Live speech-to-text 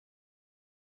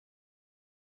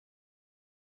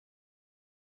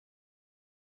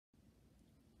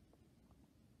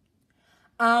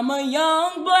I'm a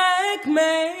young black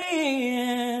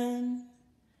man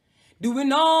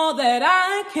doing all that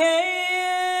I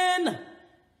can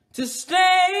to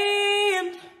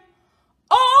stand.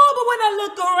 Oh, but when I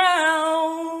look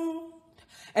around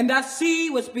and I see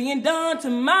what's being done to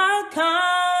my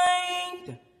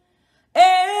kind,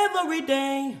 every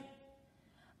day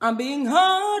I'm being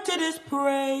hunted as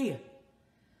prey.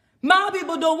 My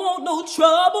people don't want no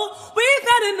trouble. We've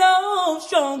had enough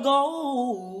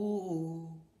struggle.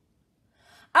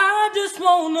 I just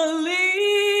wanna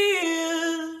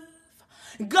live.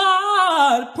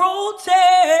 God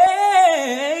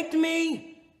protect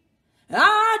me.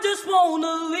 I just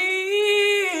wanna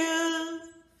live.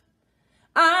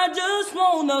 I just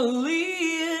wanna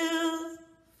live.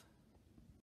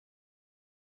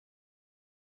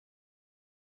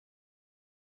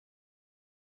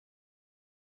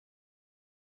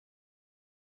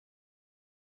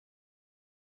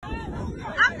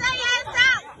 Hump their ass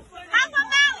out. Hump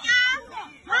them out, y'all.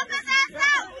 Hump his ass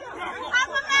out.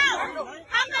 Hump him out.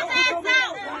 Hump his ass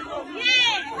out.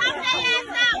 Yeah, hump their ass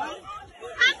out.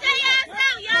 Hump their ass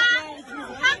out, y'all.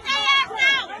 Hump their ass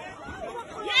out.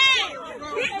 Yeah,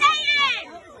 beat their ass.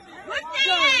 Whip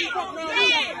their ass.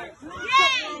 Yeah, yeah.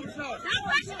 Don't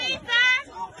push me, sir.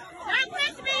 Don't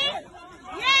push me.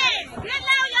 Yeah, get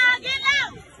low, y'all. Get low.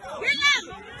 Get low.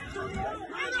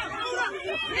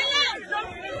 Get low.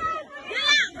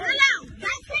 Hello!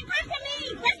 Don't keep touching me!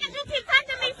 What did you keep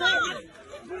touching me for?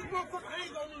 Y'all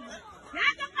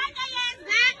can fight their ass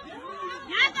back.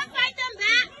 Y'all can fight them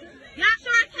back. Y'all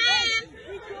sure can.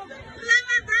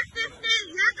 Whoever burst this thing,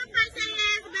 y'all can fight their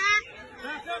ass back.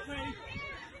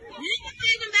 You can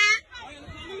fight them back.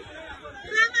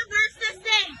 Whoever burst this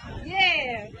thing.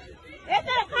 Yeah. It's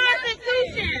a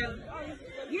constitution.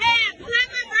 Yeah,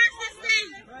 whoever burst this thing.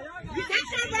 That's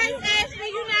your right, Ashley,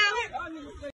 you know.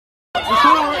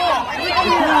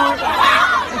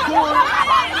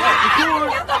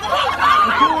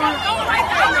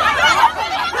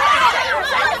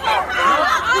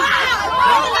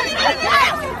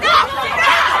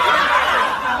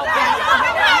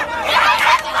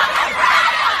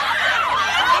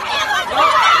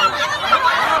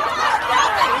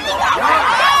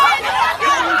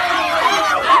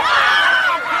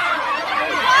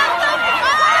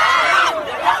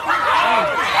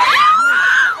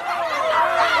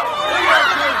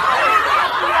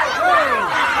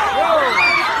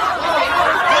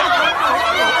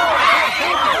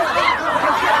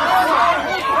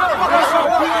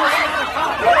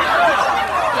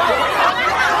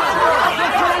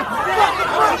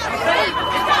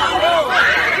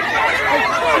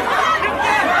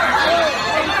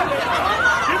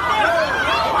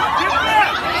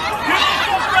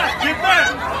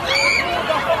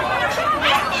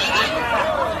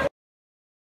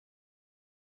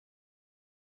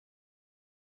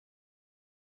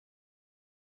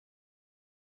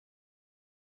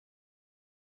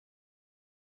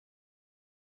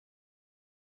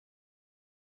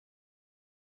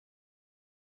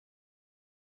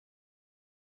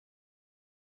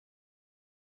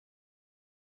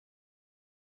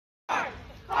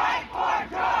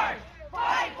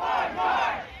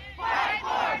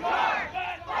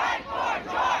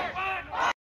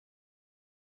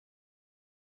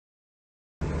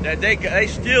 That they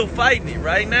still fighting it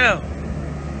right now.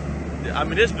 I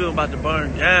mean, this building about to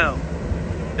burn down.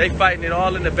 They fighting it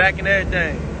all in the back and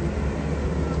everything.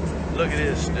 Look at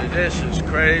this. This is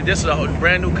crazy. This is a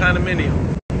brand new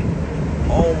condominium.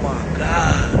 Oh my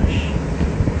gosh.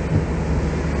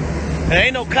 There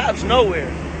ain't no cops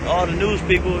nowhere. All the news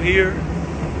people here.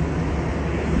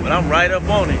 But I'm right up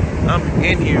on it. I'm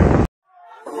in here.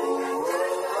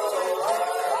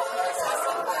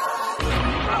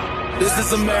 This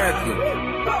is America.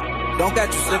 Don't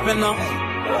got you slipping up.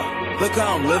 Look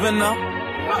how I'm living up.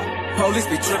 Police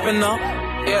be tripping up.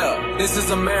 Yeah, this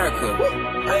is America.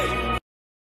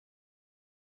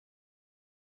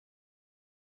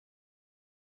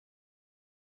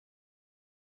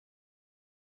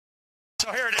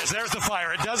 So here it is. There's the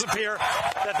fire. It does appear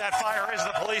that that fire is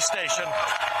the police station.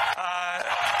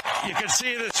 You can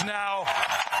see this now.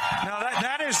 Now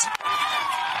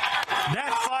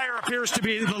that fire appears to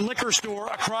be the liquor store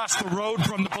across the road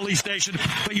from the police station,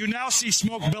 but you now see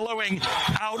smoke billowing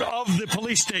out of the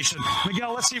police station.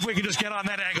 Miguel, let's see if we can just get on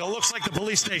that angle. It looks like the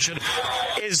police station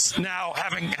is now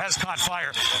has caught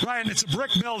fire. Ryan, it's a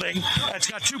brick building. It's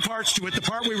got two parts to it. The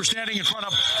part we were standing in front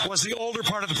of was the older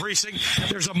part of the precinct.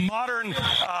 There's a modern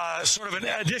sort of an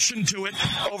addition to it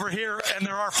over here, and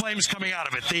there are flames coming out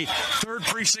of it. The 3rd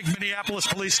Precinct Minneapolis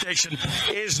Police Station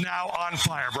is now on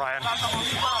fire, Brian.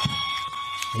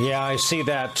 Yeah, I see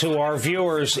that. To our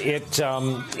viewers, it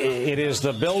is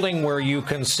the building where you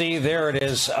can see, there it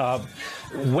is,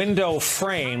 window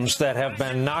frames that have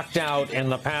been knocked out in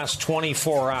the past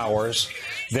 24 hours.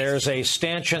 There's a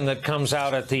stanchion that comes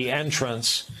out at the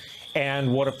entrance,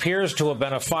 and what appears to have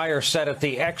been a fire set at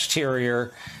the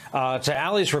exterior, to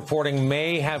Allie's reporting,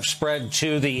 may have spread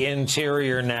to the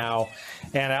interior now.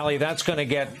 And Allie, that's going to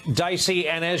get dicey.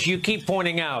 And as you keep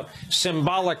pointing out,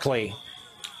 symbolically,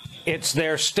 it's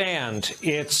their stand.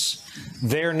 It's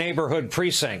their neighborhood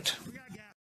precinct.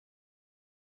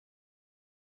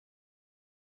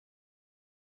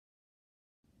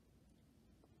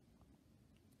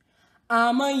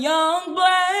 I'm a young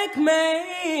black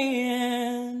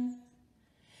man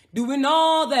doing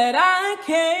all that I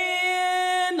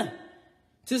can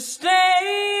to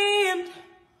stand.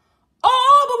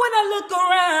 Oh, but when I look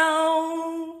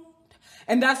around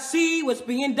and I see what's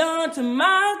being done to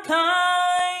my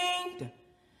kind,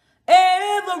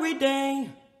 every day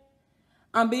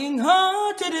I'm being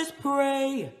hunted as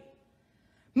prey.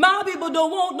 My people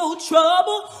don't want no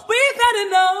trouble. We've had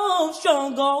enough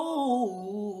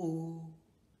struggle.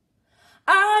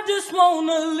 I just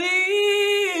wanna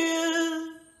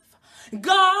live.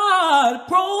 God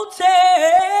protect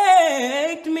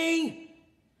me.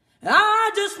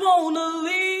 I just wanna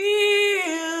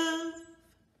live.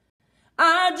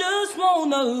 I just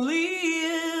wanna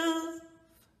live.